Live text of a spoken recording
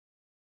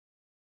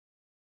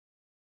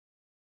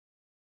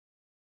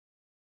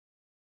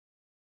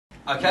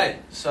Okay,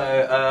 so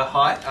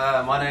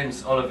hi, my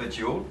name's Oliver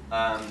Jewell.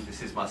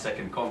 This is my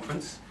second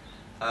conference.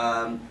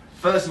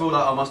 First of all,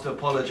 I must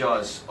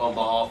apologise on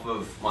behalf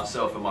of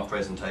myself and my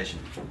presentation.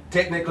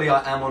 Technically,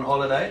 I am on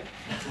holiday,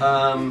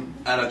 and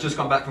I've just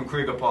come back from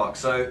Kruger Park,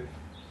 so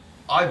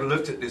I've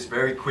looked at this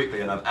very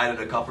quickly and I've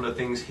added a couple of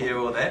things here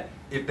or there.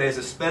 If there's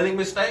a spelling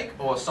mistake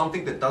or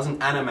something that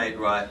doesn't animate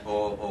right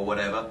or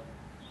whatever,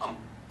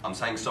 I'm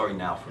saying sorry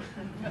now for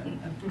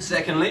it.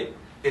 Secondly,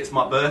 it's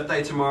my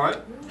birthday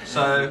tomorrow,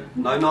 so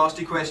no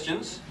nasty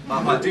questions.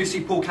 I do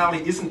see Paul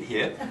Cowley isn't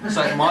here,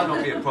 so it might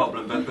not be a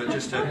problem, but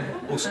just to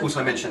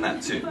also mention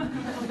that too.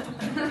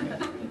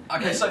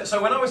 Okay,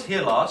 so when I was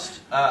here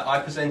last, I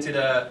presented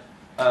a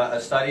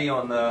study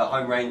on the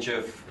home range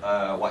of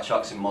white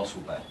sharks in Mossel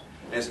Bay.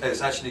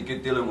 It's actually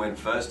good Dylan went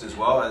first as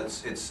well.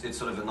 It's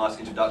sort of a nice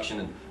introduction,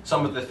 and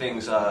some of the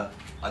things I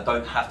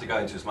don't have to go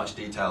into as much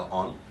detail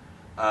on.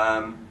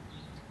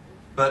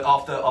 But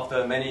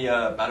after many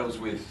battles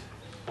with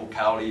Paul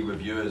Cowley,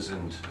 reviewers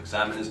and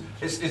examiners,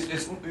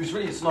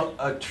 it's not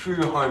a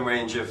true home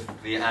range of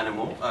the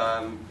animal.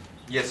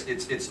 Yes,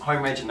 it's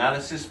home range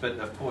analysis, but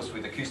of course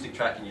with acoustic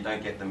tracking you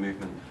don't get the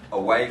movement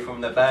away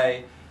from the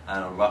bay,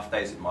 and on rough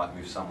days it might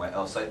move somewhere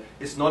else. So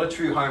it's not a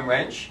true home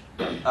range.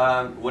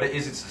 What it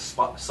is, it's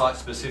a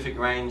site-specific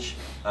range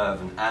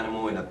of an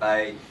animal in a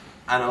bay,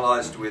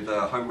 analysed with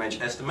a home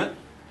range estimate.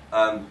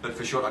 But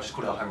for short, I just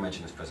call it a home range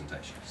in this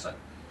presentation.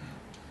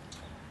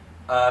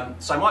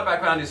 So my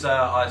background is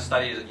I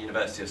studied at the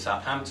University of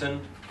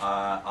Southampton.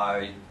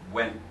 I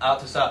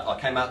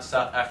came out to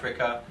South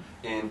Africa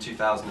in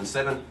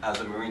 2007 as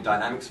a marine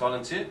dynamics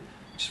volunteer,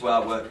 which is where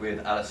I worked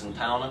with Alison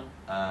Towner.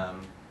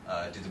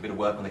 Did a bit of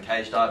work on the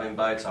cage diving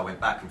boats. I went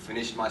back and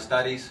finished my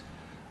studies,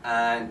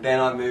 and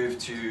then I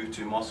moved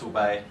to Mossel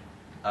Bay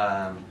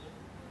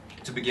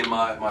to begin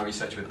my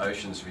research with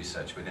oceans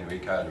research with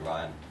Enrico and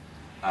Ryan.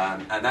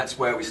 And that's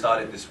where we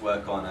started this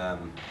work on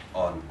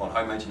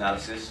home range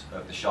analysis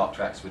of the shark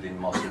tracks within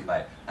Mossel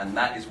Bay. And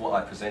that is what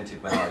I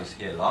presented when I was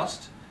here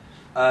last.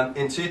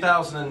 In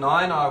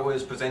 2009, I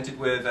was presented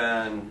with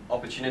an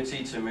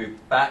opportunity to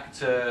move back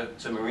to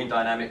marine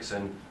dynamics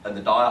and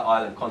the Dyer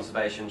Island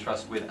Conservation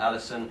Trust with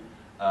Alison,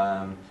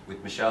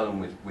 with Michelle and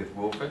with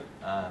Wilfred.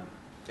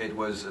 It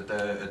was, at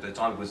the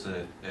time, it was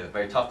a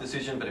very tough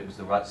decision, but it was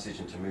the right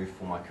decision to move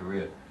for my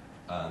career.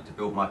 To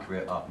build my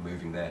career up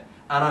moving there.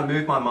 And I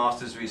moved my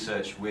master's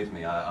research with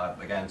me. I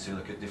began to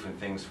look at different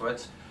things for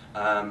it.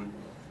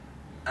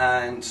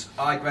 And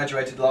I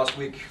graduated last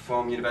week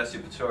from University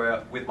of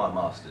Pretoria with my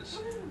master's.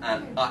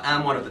 And I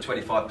am one of the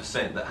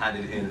 25% that had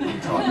it in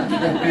time.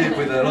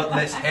 With a lot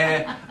less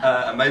hair,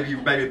 and maybe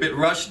a bit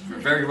rushed,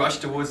 very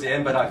rushed towards the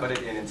end, but I got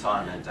it in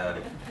time. And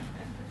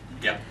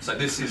yeah, so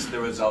this is the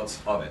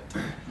results of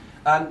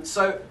it.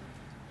 So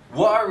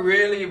what I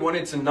really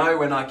wanted to know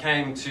when I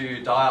came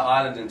to Dyer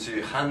Island and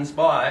to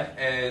Gansbaai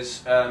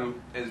is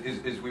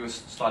we were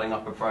starting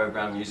up a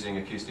program using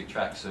acoustic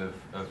tracks of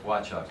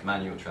white sharks,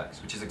 manual tracks,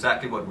 which is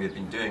exactly what we had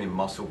been doing in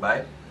Mossel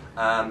Bay.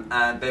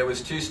 And there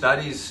was two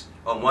studies.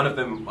 On one of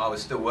them I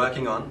was still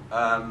working on,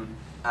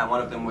 and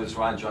one of them was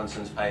Ryan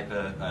Johnson's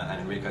paper and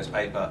Enrico's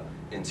paper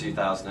in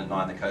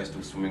 2009, the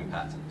coastal swimming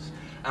patterns.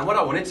 And what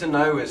I wanted to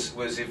know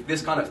was if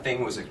this kind of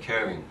thing was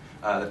occurring.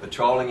 The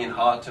patrolling in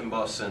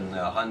Hartenbos and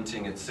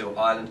hunting at Seal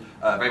Island,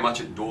 very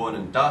much at dawn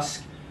and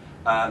dusk.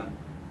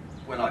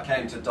 When I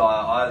came to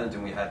Dyer Island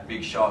and we had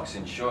big sharks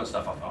inshore and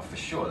stuff, I thought for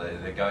sure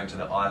they're going to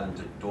the island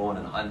at dawn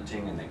and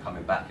hunting and then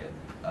coming back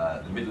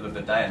at the middle of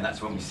the day, and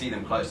that's when we see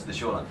them close to the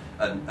shoreline.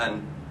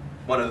 And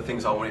one of the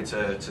things I wanted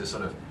to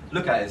sort of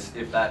look at is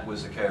if that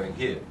was occurring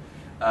here.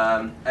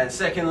 And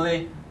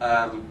secondly,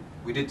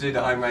 we did do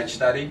the home range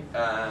study,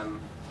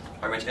 home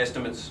range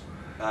estimates,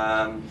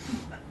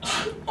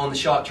 on the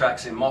shark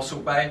tracks in Mossel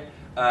Bay,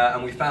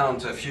 and we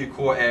found a few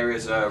core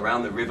areas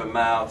around the river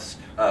mouths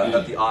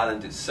of the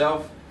island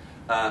itself,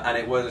 and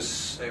it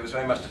was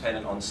very much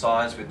dependent on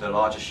size, with the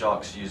larger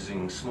sharks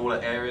using smaller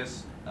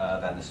areas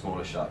than the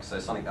smaller sharks. So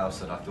something else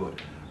that I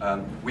thought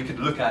we could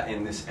look at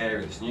in this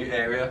area, this new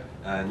area,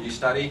 new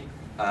study,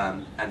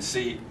 and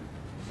see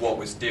what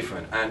was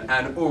different.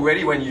 And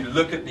already when you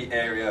look at the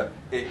area,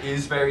 it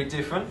is very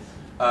different.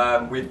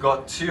 We've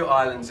got two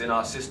islands in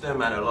our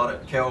system and a lot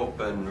of kelp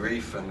and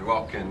reef and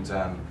rock and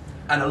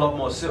a lot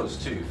more sills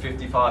too.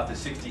 55 to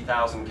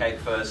 60,000 Cape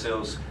fur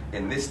sills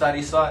in this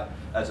study site,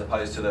 as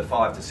opposed to the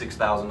 5 to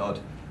 6,000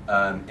 odd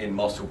in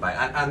Mossel Bay.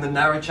 And the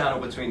narrow channel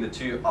between the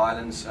two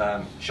islands,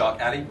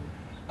 Shark Alley,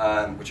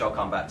 which I'll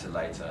come back to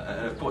later.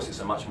 And of course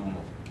it's a much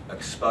more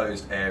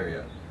exposed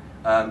area.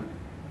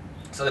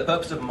 So the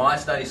purpose of my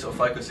study sort of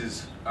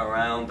focuses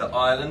around the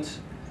island.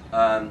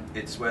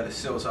 It's where the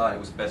sills are. It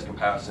was the best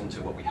comparison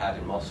to what we had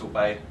in Mossel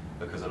Bay,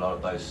 because a lot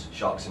of those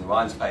sharks in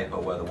Ryan's paper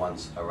were the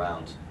ones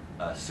around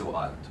Seal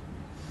Island.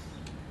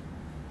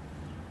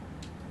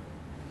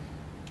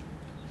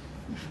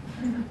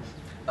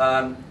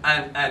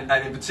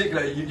 And in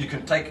particular, you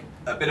can take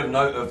a bit of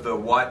note of the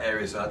white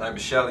areas. I know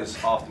Michelle is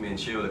after me and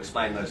she will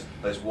explain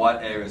those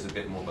white areas a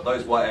bit more, but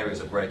those white areas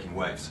are breaking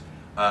waves,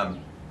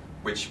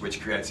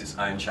 which creates its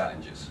own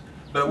challenges.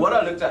 But what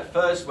I looked at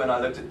first when I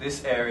looked at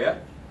this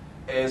area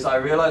is I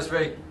realized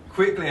very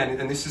quickly,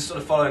 and this is sort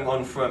of following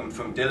on from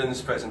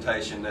Dylan's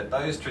presentation, that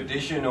those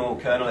traditional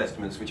kernel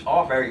estimates, which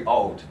are very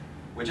old,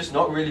 we're just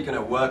not really going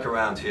to work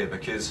around here,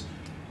 because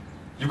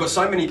you've got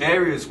so many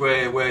areas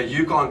where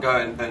you can't go,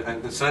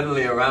 and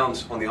certainly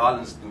around on the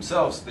islands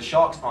themselves, the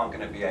sharks aren't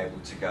going to be able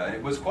to go. And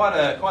it was quite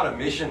a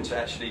mission to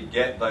actually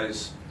get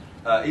those,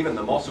 even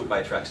the Mossel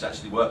Bay tracks, to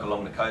actually work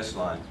along the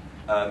coastline,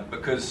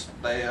 because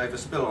they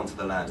overspill onto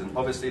the land, and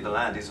obviously the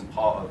land isn't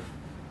part of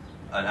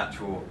a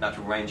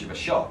natural range of a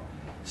shark.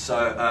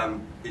 So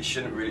it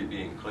shouldn't really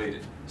be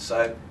included.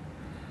 So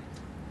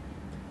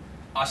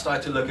I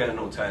started to look at an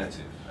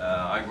alternative.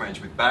 High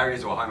range with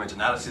barriers, or high range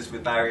analysis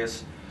with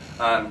barriers.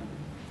 And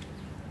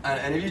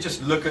if you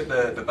just look at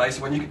the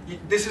basic one,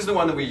 this is the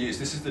one that we use.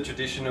 This is the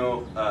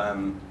traditional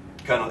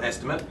kernel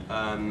estimate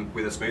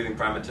with a smoothing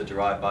parameter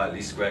derived by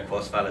least square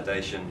cost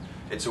validation.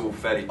 It's all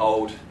fairly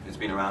old. It's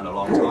been around a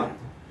long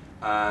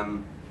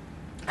time.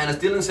 And as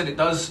Dylan said, it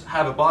does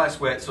have a bias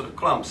where it sort of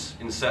clumps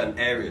in certain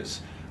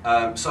areas.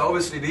 So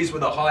obviously these were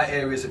the high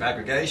areas of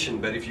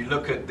aggregation, but if you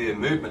look at the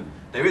movement,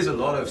 there is a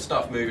lot of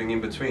stuff moving in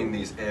between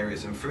these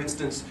areas. And for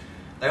instance,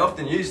 they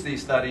often use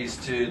these studies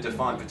to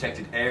define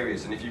protected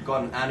areas. And if you've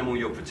got an animal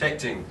you're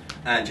protecting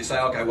and you say,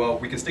 okay, well,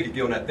 we can stick a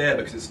gill net there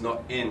because it's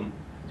not in,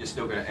 you're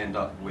still going to end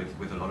up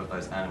with a lot of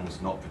those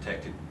animals not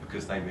protected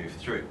because they move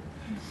through.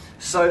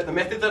 So the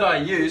method that I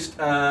used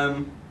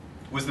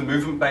was the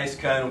movement-based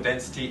kernel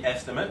density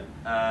estimate.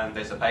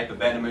 There's a paper,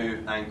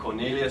 Benamou and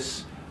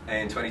Cornelius,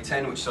 in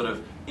 2010, which sort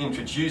of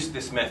introduced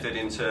this method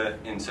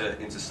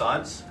into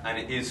science, and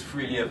it is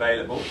freely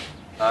available.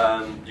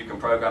 You can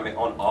program it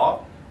on R,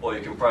 or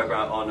you can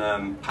program it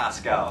on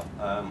Pascal,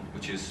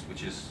 which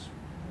is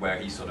where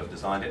he sort of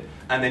designed it,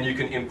 and then you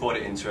can import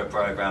it into a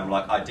program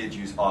like I did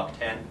use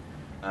ARC10,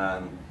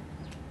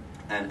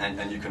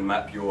 and you can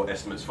map your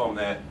estimates from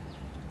there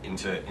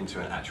into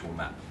an actual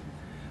map.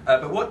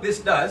 But what this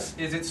does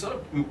is it sort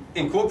of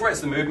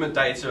incorporates the movement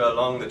data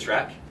along the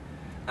track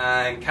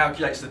and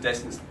calculates the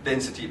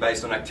density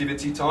based on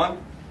activity time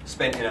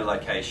spent in a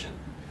location.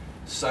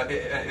 So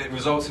it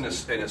results in a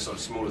sort of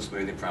smaller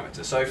smoothing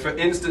parameter. So for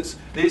instance,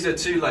 these are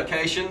two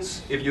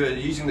locations. If you were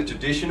using the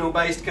traditional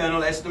based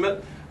kernel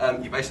estimate,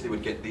 you basically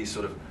would get these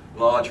sort of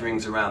large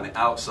rings around the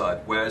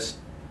outside, whereas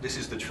this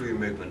is the true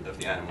movement of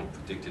the animal,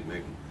 predicted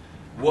movement.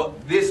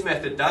 What this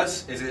method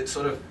does is it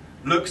sort of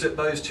looks at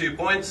those 2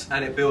 points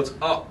and it builds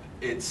up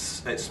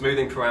its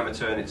smoothing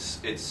parameter and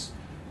its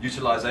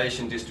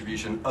utilization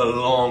distribution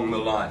along the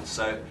line.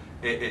 So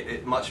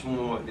it much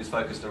more is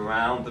focused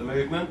around the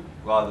movement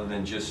rather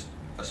than just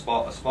a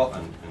spot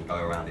and go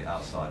around the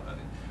outside of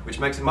it, which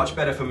makes it much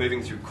better for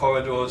moving through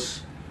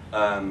corridors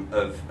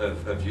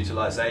of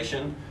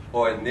utilization,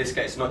 or in this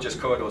case not just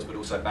corridors but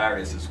also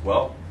barriers as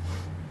well.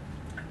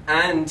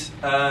 And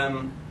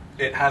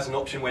it has an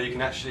option where you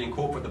can actually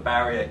incorporate the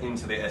barrier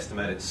into the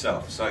estimate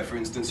itself. So for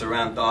instance,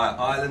 around Dyer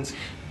Island,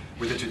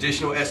 with a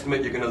traditional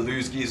estimate you're going to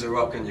lose Geyser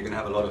Rock and you're going to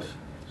have a lot of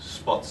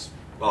spots,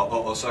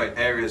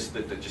 areas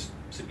that just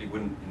simply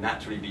wouldn't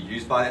naturally be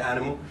used by the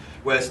animal.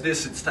 Whereas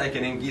this, it's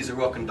taken in Geyser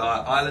Rock and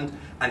Dyer Island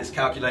and it's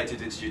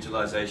calculated its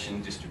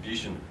utilization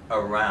distribution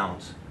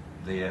around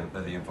the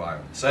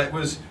environment. So it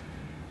was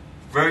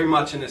very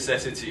much a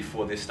necessity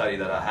for this study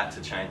that I had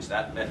to change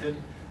that method.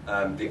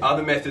 The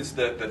other methods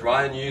that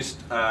Ryan used,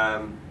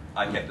 I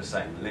kept the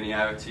same,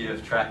 linearity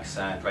of tracks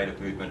and rate of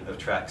movement of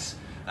tracks,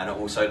 and I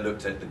also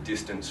looked at the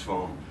distance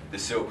from the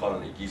seal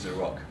colony, Geyser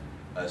Rock,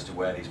 as to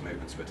where these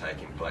movements were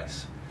taking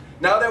place.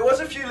 Now there was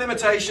a few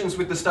limitations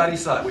with the study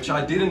site which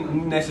I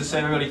didn't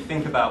necessarily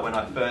think about when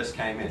I first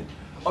came in.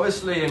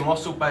 Obviously in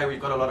Mossel Bay we've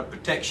got a lot of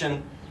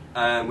protection,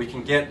 and we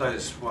can get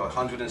those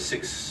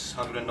 106,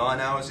 109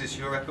 hours is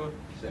your record?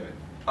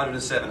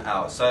 107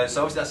 hours. So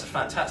obviously that's a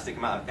fantastic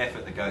amount of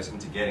effort that goes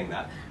into getting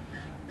that.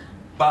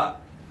 But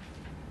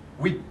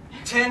we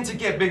tend to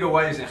get bigger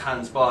waves in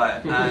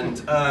Gansbaai,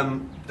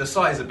 and the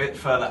site is a bit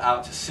further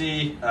out to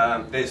sea.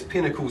 There's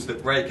pinnacles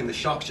that break and the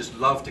sharks just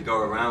love to go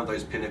around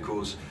those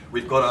pinnacles.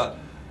 We've got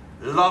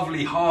a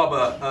lovely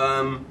harbour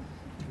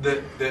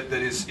that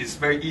is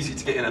very easy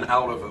to get in and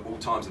out of at all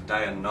times of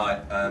day and night.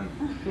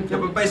 Yeah,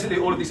 but basically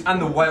all of these, and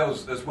the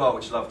whales as well,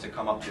 which love to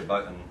come up to your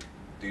boat and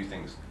do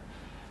things.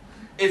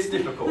 It's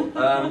difficult.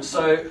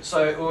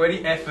 So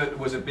already effort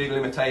was a big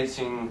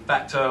limiting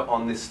factor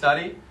on this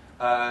study.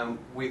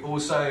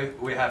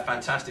 We have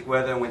fantastic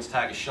weather and went to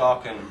tag a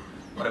shark and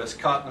whatever's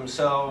cut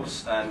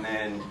themselves, and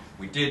then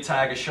we did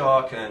tag a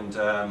shark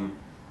and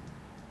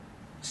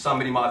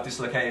somebody might have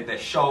dislocated their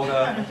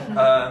shoulder,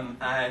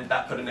 and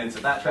that put an end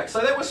to that track.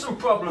 So there were some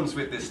problems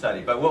with this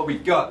study, but what we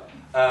got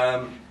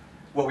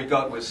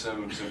was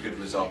some good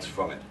results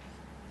from it.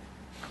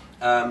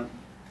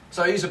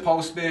 So I use a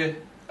pole spear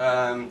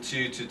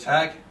to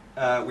tag.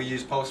 We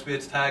use pole spear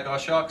to tag our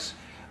sharks.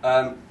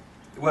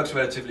 It works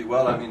relatively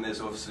well. I mean,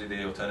 there's obviously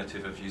the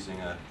alternative of using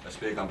a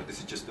spear gun, but this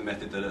is just the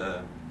method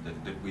that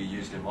we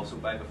used in Mossel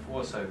Bay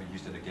before, so we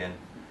used it again.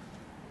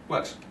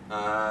 Works.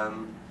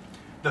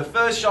 The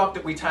first shark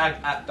that we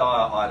tagged at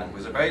Dyer Island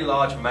was a very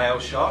large male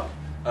shark.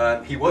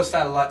 He was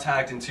satellite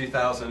tagged in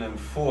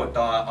 2004 at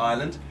Dyer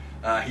Island.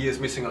 He is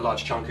missing a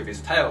large chunk of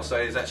his tail,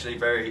 so he's actually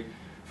very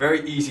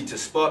easy to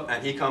spot,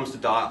 and he comes to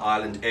Dyer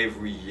Island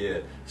every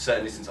year.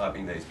 Certainly since I've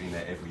been there, he's been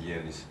there every year,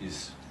 and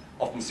he's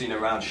often seen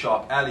around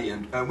Shark Alley.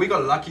 And we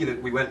got lucky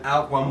that we went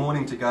out one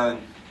morning to go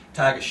and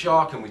tag a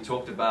shark, and we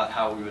talked about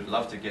how we would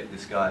love to get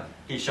this guy.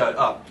 He showed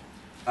up.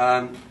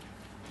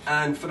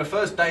 And for the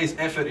first day's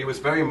effort, he was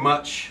very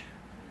much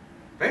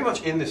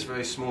in this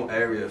very small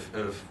area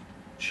of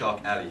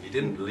Shark Alley. He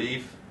didn't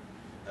leave.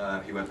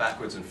 He went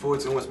backwards and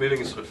forwards, almost moving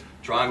in sort of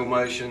triangle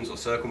motions or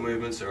circle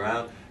movements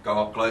around, go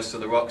up close to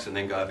the rocks and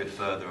then go a bit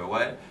further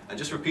away, and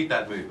just repeat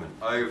that movement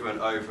over and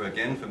over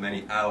again for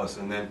many hours.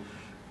 And then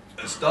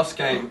as dusk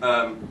came,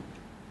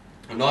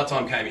 night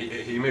time came,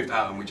 he moved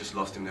out and we just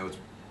lost him. There was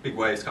big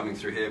waves coming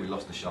through here, we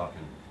lost the shark,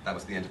 and that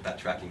was the end of that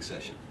tracking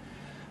session.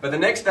 But the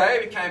next day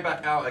we came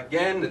back out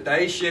again, the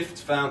day shift,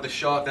 found the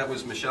shark. That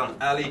was Michelle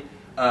and Ali,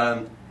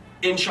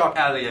 in Shark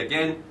Alley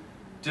again,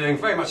 doing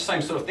very much the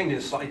same sort of thing in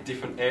a slightly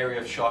different area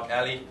of Shark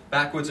Alley,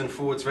 backwards and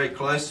forwards, very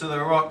close to the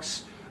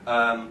rocks.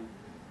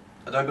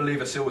 I don't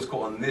believe a seal was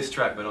caught on this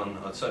track, but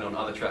certainly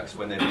on other tracks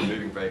when they've been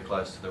moving very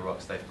close to the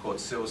rocks, they've caught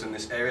seals in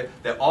this area.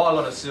 There are a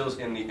lot of seals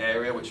in the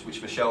area, which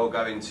Michelle will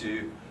go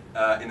into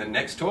in the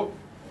next talk.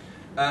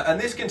 And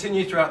this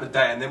continued throughout the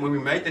day, and then when we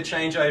made the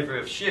changeover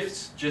of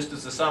shifts, just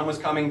as the sun was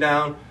coming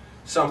down,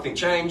 something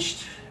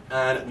changed,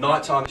 and at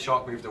night time the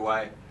shark moved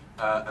away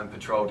and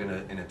patrolled in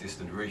a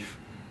distant reef.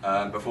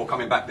 Before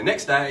coming back the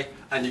next day,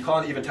 and you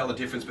can't even tell the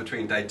difference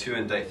between day 2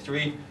 and day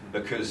 3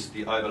 because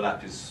the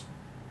overlap is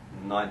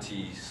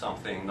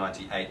 90-something,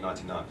 98,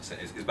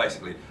 99%. Is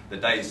basically the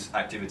day's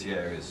activity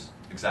area is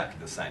exactly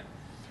the same.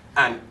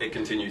 And it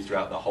continued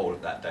throughout the whole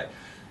of that day.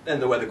 Then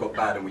the weather got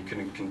bad and we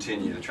couldn't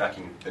continue the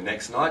tracking the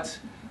next night.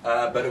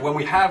 But when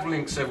we have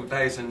linked several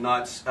days and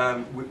nights,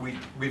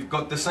 we've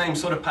got the same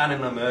sort of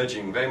pattern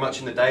emerging, very much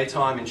in the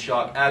daytime in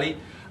Shark Alley,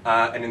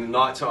 and in the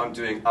nighttime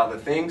doing other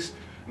things.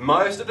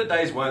 Most of the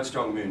days weren't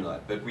strong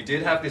moonlight, but we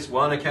did have this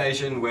one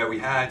occasion where we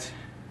had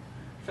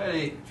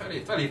fairly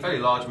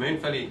large moon,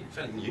 fairly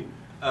new.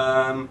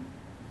 And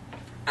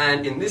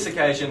in this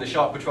occasion, the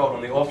shark patrolled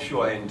on the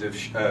offshore end of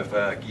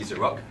Geyser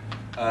Rock,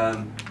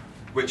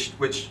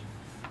 which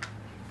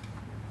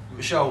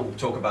Michelle will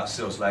talk about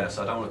seals later,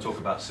 so I don't want to talk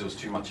about seals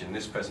too much in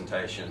this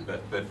presentation,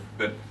 but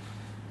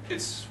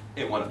it's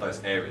in one of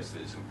those areas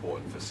that is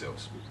important for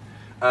seals.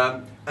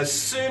 As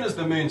soon as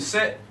the moon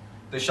set,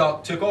 the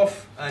shark took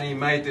off and he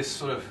made this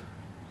sort of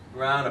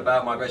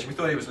roundabout migration. We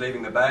thought he was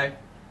leaving the bay,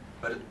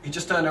 but he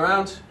just turned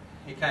around,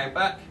 he came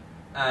back,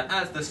 and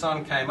as the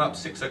sun came up,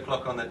 6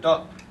 o'clock on the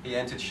dot, he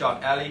entered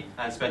Shark Alley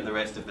and spent the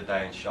rest of the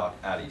day in Shark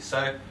Alley.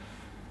 So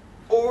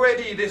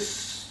already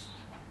this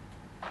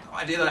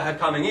idea that I had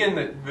coming in,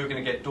 that we were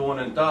going to get dawn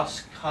and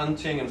dusk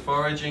hunting and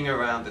foraging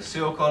around the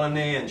seal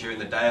colony, and during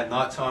the day at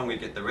night time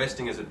we'd get the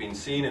resting as had been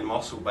seen in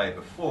Mossel Bay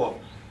before,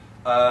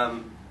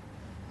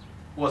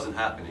 wasn't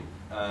happening.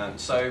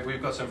 So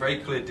we've got some very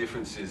clear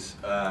differences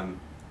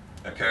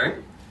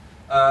occurring.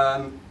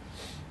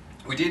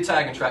 We did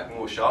tag and track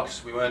more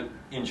sharks. We weren't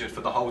injured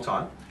for the whole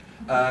time.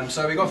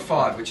 So we got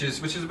 5, which is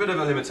a bit of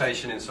a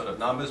limitation in sort of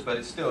numbers, but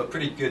it's still a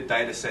pretty good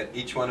data set.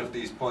 Each one of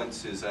these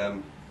points is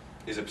a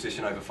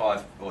position over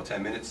 5 or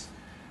 10 minutes.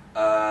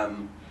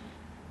 And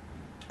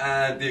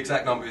the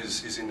exact number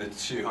is in the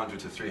 200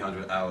 to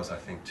 300 hours, I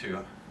think,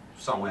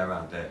 somewhere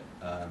around there.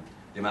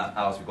 The amount of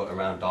hours we've got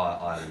around Dyer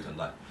Island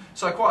alone.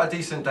 So quite a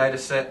decent data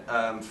set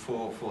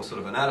for sort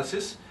of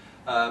analysis.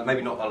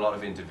 Maybe not a lot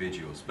of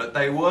individuals, but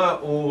they were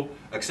all,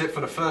 except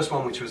for the first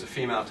one, which was a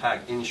female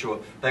tag inshore,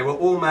 they were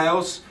all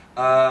males.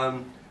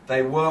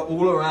 They were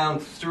all around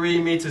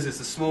 3 meters is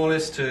the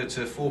smallest to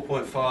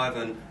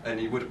 4.5, and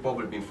he would have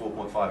probably been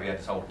 4.5. He had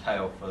his whole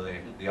tail for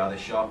the other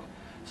shark.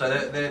 So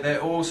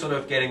they're all sort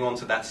of getting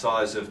onto that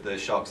size of the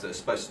sharks that are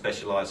supposed to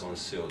specialise on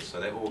seals. So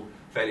they're all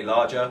fairly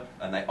larger,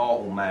 and they are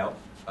all male,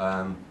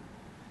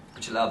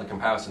 which allowed the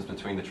comparisons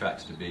between the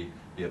tracks to be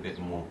a bit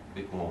more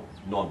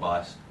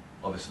non-biased.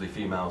 Obviously,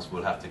 females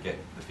will have to get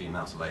the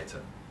females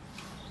later.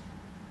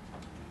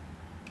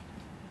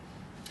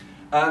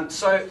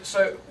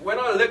 So when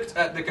I looked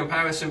at the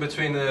comparison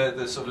between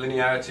the sort of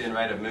linearity and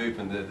rate of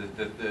movement,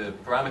 the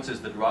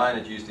parameters that Ryan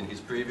had used in his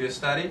previous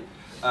study,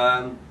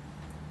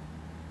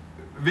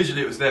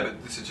 visually it was there,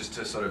 but this is just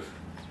to sort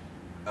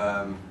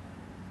of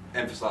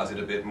emphasize it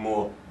a bit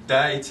more.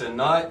 Day to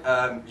night,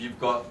 you've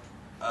got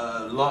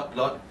a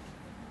lot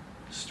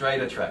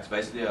straighter tracks.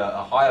 Basically,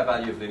 a higher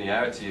value of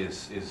linearity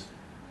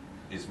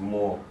is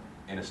more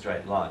in a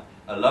straight line.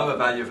 A lower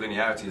value of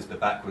linearity is the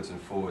backwards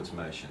and forwards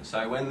motion.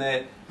 So when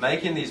they're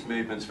making these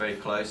movements very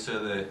close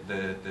to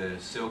the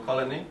seal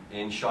colony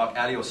in Shark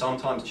Alley, or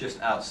sometimes just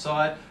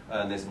outside,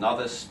 and there's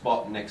another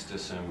spot next to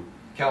some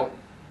kelp,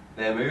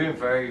 they're moving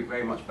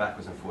very much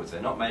backwards and forwards.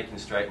 They're not making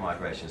straight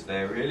migrations.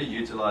 They're really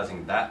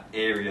utilising that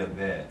area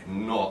there,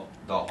 not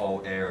the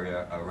whole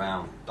area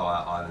around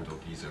Dyer Island or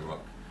Geyser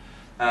Rock.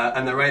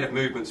 And the rate of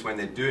movements when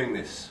they're doing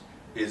this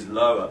is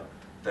lower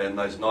than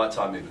those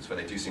nighttime movements where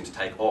they do seem to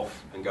take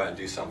off and go and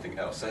do something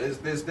else. So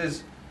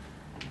there's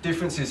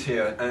differences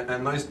here,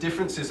 and those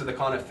differences are the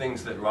kind of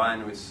things that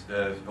Ryan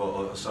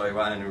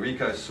Ryan and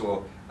Enrico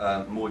saw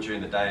more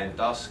during the day and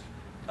dusk,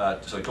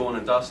 so dawn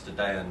and dusk, the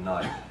day and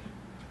night.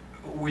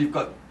 We've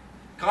got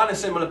kind of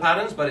similar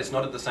patterns, but it's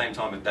not at the same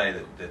time of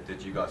day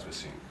that you guys were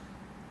seeing.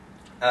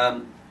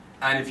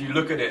 And if you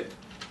look at it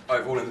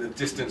overall in the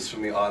distance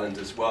from the island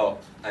as well,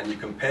 and you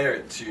compare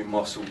it to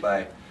Mossel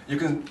Bay, you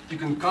can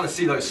kind of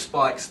see those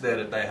spikes there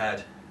that they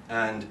had,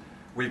 and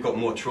we've got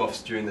more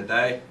troughs during the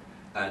day,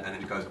 and then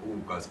it all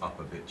goes up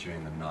a bit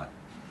during the night.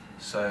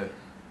 So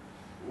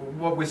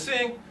what we're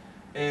seeing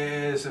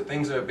is that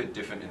things are a bit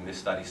different in this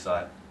study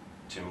site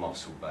to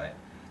Mossel Bay.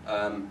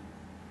 And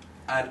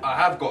I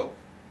have got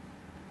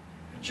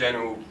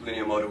general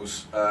linear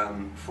models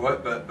for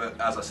it, but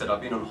as I said,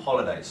 I've been on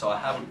holiday, so I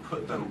haven't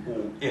put them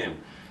all in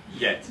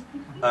yet.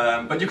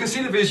 But you can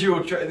see the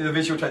visual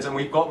traits, and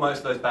we've got most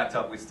of those backed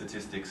up with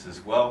statistics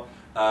as well.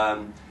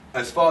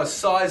 As far as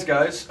size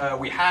goes,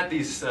 we had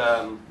these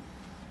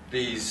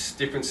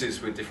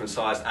differences with different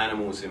sized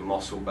animals in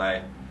Mossel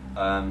Bay.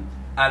 And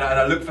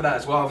I looked for that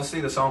as well.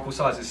 Obviously the sample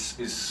size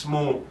is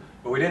small,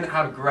 but we didn't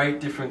have great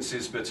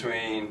differences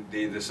between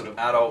the sort of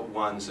adult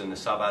ones and the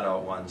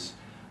sub-adult ones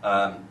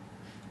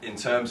in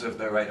terms of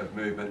the rate of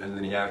movement and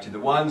linearity. The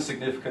one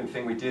significant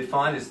thing we did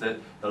find is that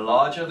the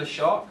larger the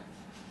shark,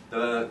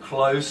 the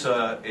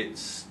closer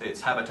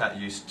its habitat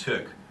use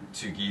took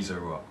to Geyser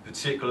Rock,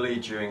 particularly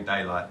during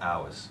daylight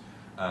hours.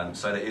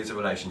 So there is a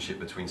relationship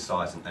between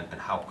size and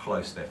how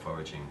close they're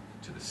foraging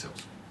to the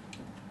sills.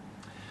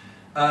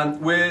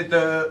 With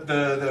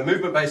the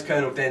movement-based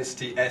kernel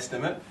density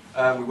estimate,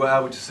 we were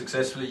able to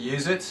successfully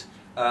use it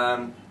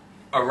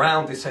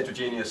around this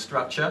heterogeneous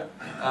structure.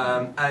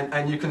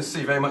 And you can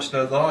see very much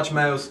the large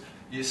males,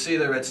 you see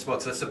the red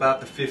spots, that's about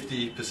the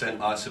 50%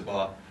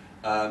 isobar.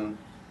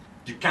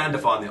 You can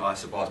define the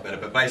isobars better,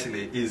 but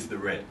basically it is the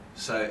red,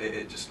 so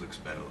it just looks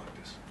better like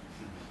this.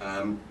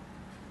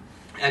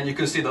 And you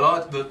can see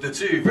the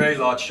two very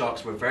large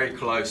sharks were very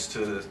close to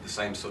the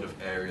same sort of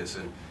areas,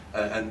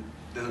 and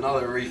there's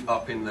another reef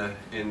up in the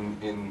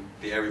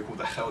area called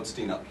the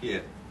Heldstein up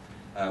here,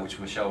 which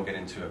Michelle will get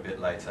into a bit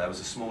later. There was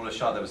a smaller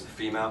shark, there was the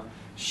female.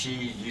 She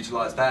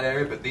utilised that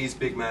area, but these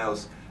big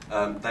males,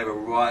 they were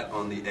right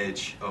on the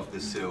edge of the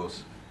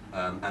sills,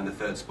 and the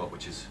third spot,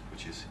 which is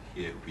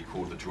here, we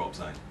call the drop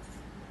zone.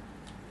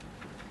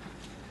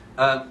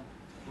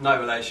 No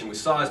relation with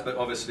size, but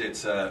obviously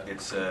it's a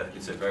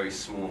very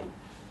small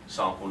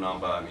sample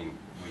number. I mean,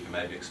 we can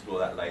maybe explore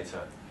that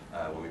later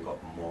when we've got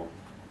more.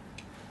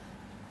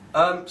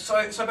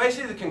 So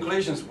basically the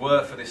conclusions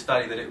were for this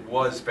study that it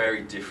was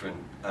very different,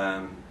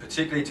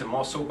 particularly to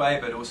Mossel Bay,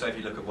 but also if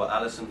you look at what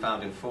Alison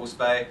found in False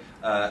Bay,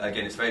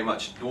 again it's very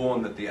much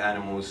dawn that the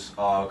animals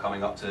are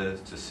coming up to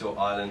Silt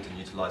Island and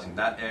utilising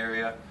that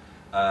area.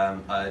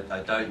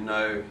 I don't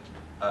know,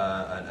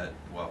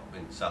 well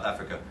in South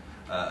Africa,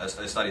 a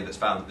study that's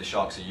found that the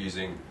sharks are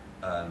using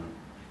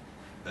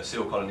a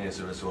seal colony as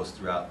a resource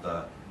throughout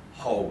the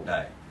whole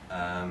day.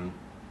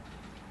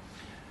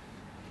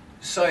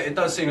 So it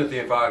does seem that the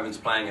environment's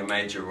playing a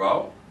major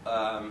role,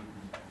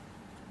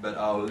 but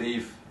I'll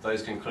leave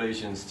those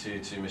conclusions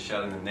to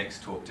Michelle in the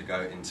next talk to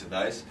go into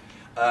those.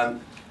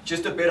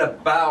 Just a bit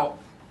about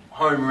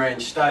home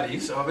range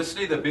studies.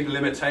 Obviously the big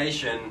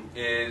limitation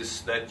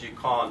is that you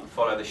can't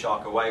follow the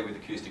shark away with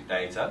acoustic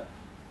data,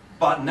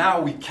 but now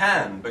we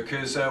can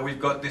because we've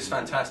got this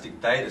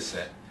fantastic data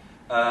set.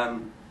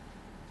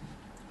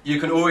 You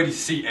can already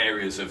see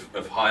areas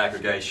of high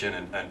aggregation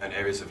and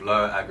areas of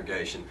lower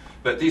aggregation,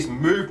 but these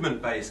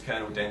movement-based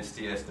kernel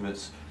density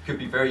estimates could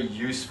be very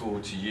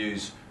useful to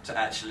use to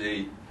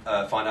actually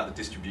find out the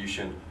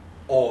distribution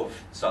of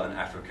southern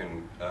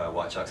African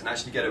white sharks and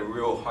actually get a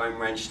real home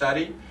range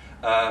study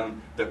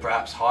that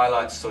perhaps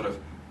highlights sort of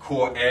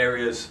core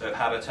areas of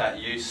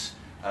habitat use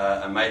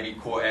and maybe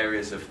core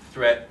areas of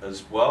threat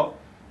as well.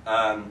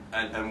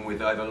 And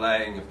with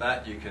overlaying of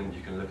that, you can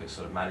look at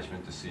sort of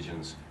management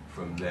decisions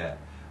from there.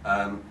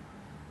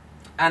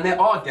 And there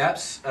are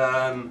gaps.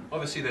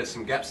 Obviously there's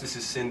some gaps. This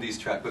is Cindy's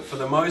track, but for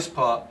the most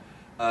part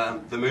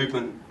the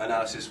movement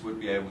analysis would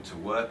be able to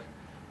work.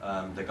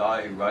 The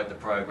guy who wrote the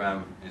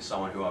program is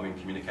someone who I'm in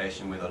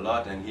communication with a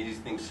lot, and he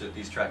thinks that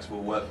these tracks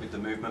will work with the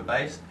movement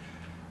based.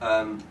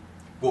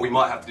 What we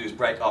might have to do is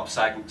break up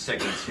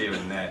segments here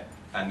and there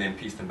and then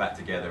piece them back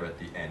together at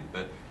the end.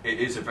 But it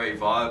is a very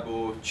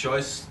viable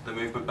choice, the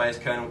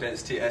movement-based kernel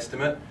density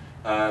estimate.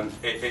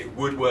 It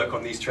would work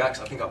on these tracks.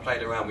 I think I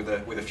played around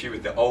with a few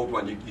with the old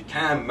one. You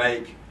can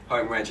make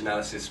home range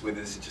analysis with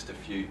this, just a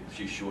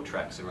few short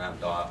tracks around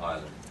Dyer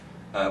Island.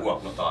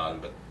 Well, not Dyer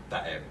Island, but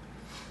that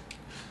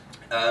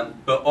area.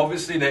 But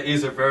obviously there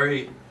is a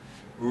very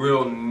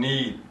real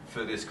need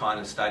for this kind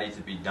of study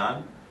to be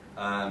done.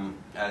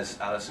 As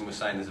Alison was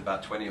saying, there's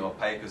about 20 odd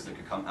papers that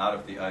could come out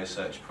of the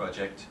O-Search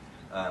project.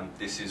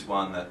 This is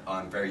one that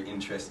I'm very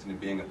interested in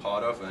being a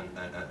part of and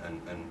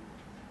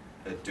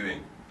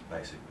doing,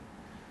 basically.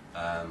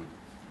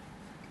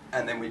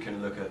 And then we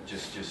can look at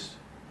just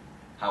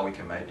how we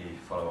can maybe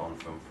follow on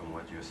from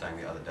what you were saying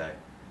the other day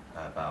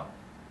about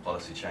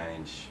policy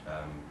change,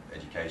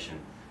 education,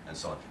 and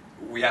so on.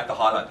 We have to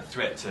highlight the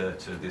threat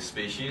to this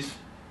species.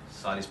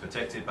 Site is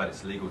protected, but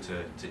it's legal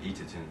to eat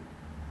it in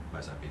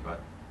Mozambique, right?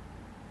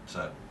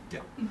 So,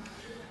 yeah.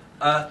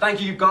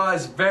 Thank you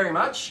guys very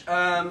much,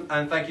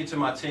 and thank you to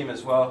my team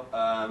as well.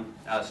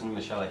 Alison and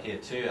Michelle are here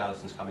too.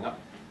 Alison's coming up.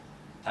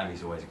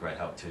 Tammy's always a great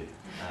help too.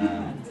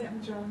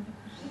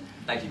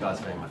 Thank you guys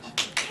very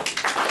much.